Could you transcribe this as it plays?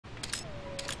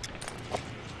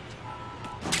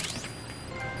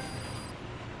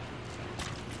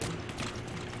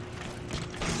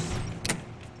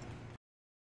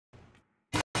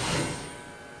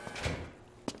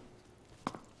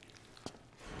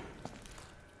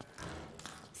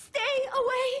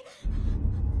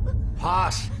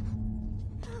Paz!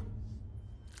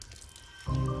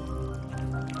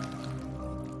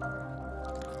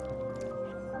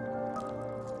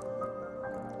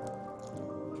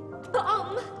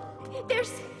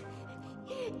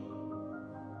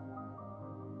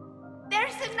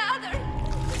 There's another!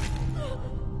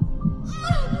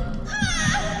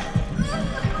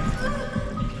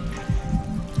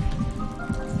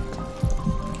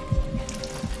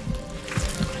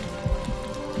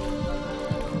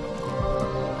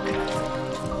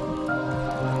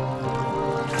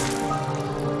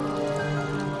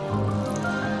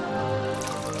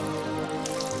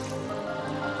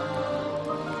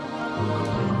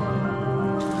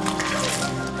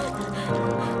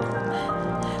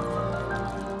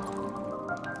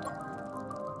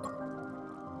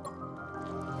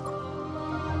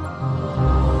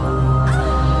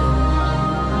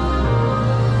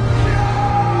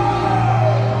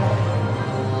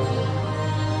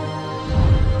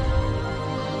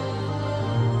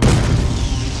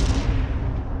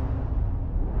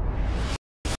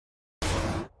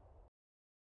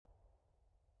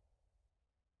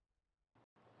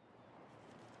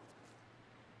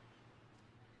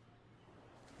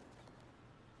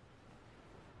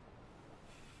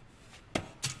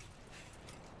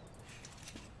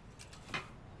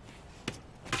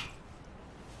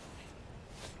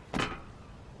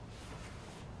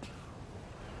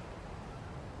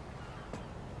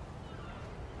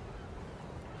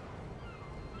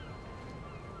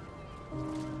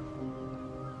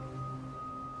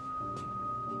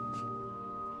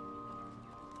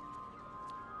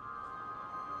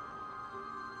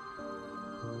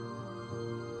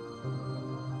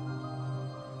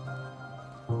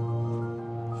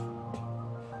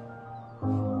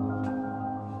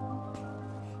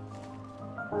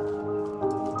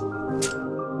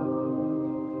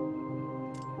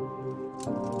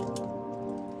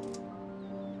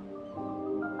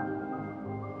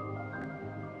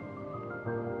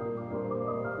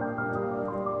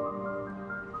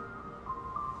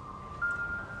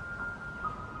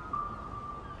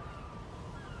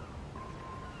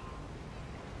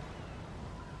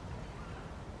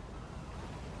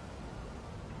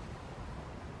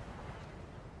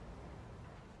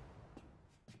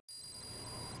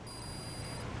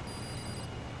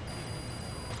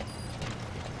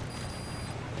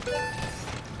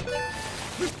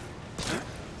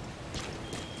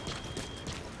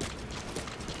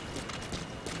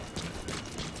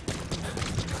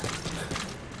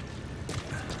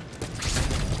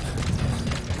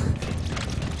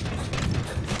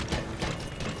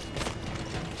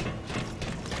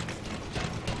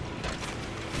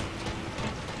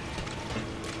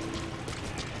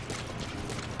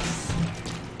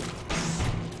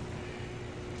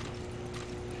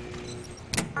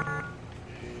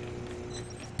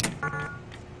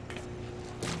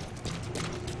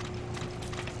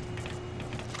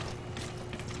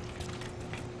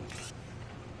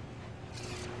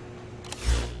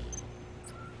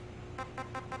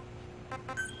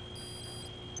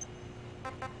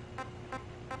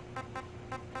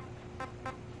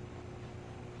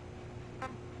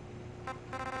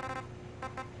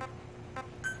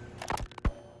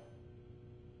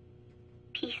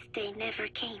 Peace Day never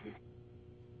came.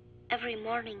 Every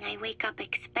morning I wake up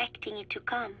expecting it to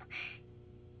come,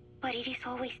 but it is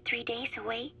always 3 days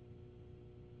away.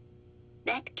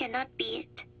 That cannot be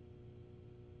it.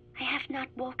 I have not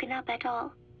woken up at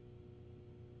all.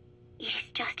 It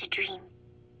is just a dream.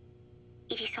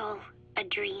 It is all a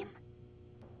dream.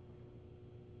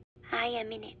 I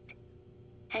am in it,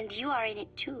 and you are in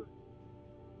it too.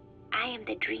 I am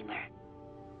the dreamer,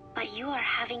 but you are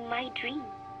having my dream.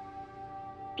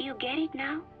 Do you get it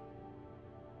now?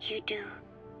 You do,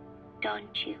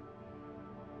 don't you?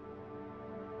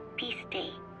 Peace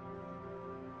Day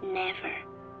never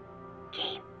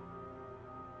came.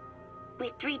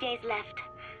 With 3 days left,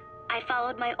 I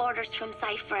followed my orders from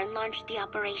Cypher and launched the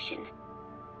operation.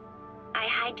 I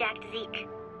hijacked Zeke.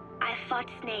 I fought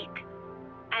Snake.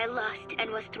 I lost and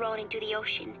was thrown into the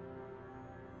ocean.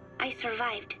 I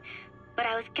survived, but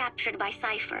I was captured by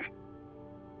Cypher.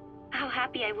 How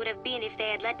happy I would have been if they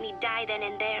had let me die then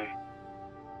and there.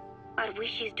 Our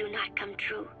wishes do not come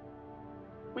true.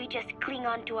 We just cling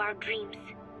on to our dreams,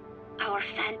 our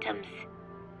phantoms,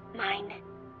 mine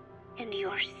and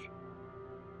yours.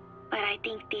 But I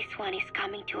think this one is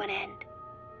coming to an end.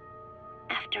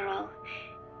 After all,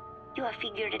 you have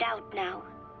figured it out now.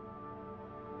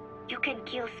 You can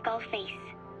kill Skullface,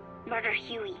 murder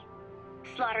Huey,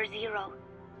 slaughter Zero,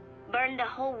 burn the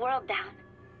whole world down,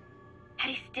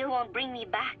 and it still won't bring me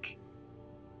back.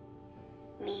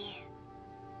 Me,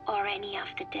 or any of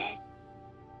the dead.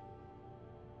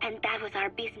 And that was our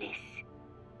business.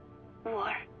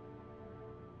 War.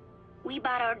 We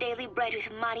bought our daily bread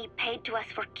with money paid to us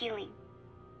for killing.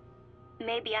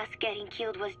 Maybe us getting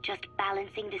killed was just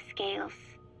balancing the scales.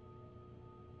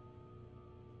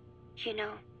 You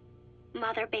know,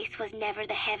 Mother Base was never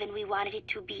the heaven we wanted it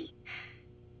to be,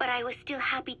 but I was still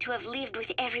happy to have lived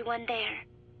with everyone there.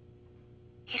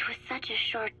 It was such a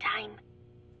short time,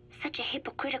 such a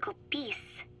hypocritical peace.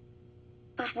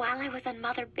 But while I was on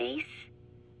Mother Base,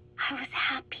 I was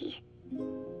happy.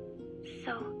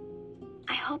 So,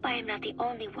 I hope I am not the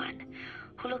only one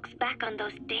who looks back on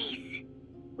those days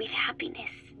with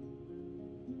happiness.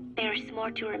 There's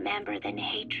more to remember than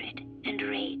hatred and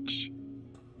rage.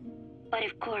 But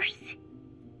of course,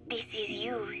 this is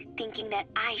you thinking that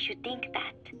I should think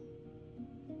that.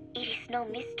 It is no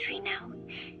mystery now.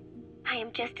 I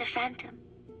am just a phantom,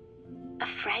 a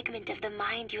fragment of the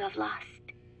mind you have lost.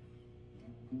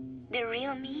 The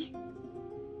real me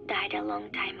died a long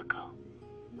time ago.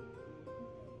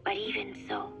 But even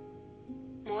so,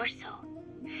 more so,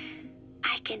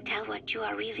 I can tell what you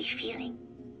are really feeling.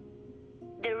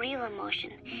 The real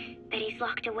emotion that is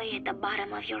locked away at the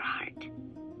bottom of your heart.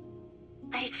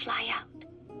 Let it fly out.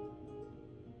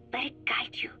 Let it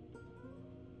guide you.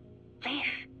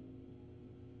 Live.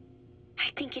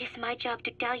 I think it is my job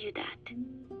to tell you that.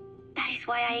 That is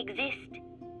why I exist.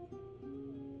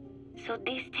 So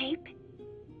this tape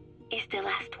is the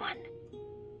last one.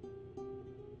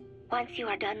 Once you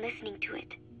are done listening to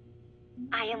it,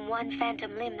 I am one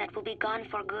phantom limb that will be gone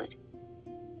for good.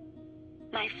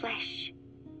 My flesh,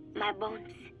 my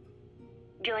bones,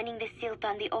 joining the silt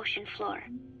on the ocean floor.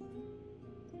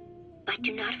 But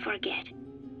do not forget,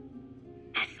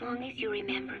 as long as you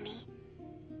remember me,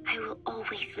 I will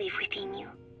always live within you.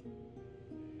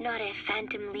 Not a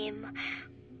phantom limb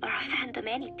or a phantom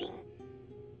anything,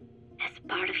 as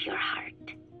part of your heart.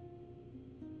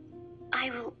 I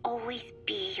will always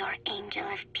be your angel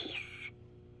of peace.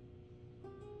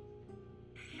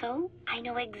 So I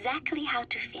know exactly how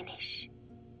to finish.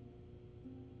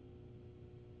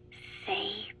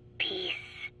 Say peace.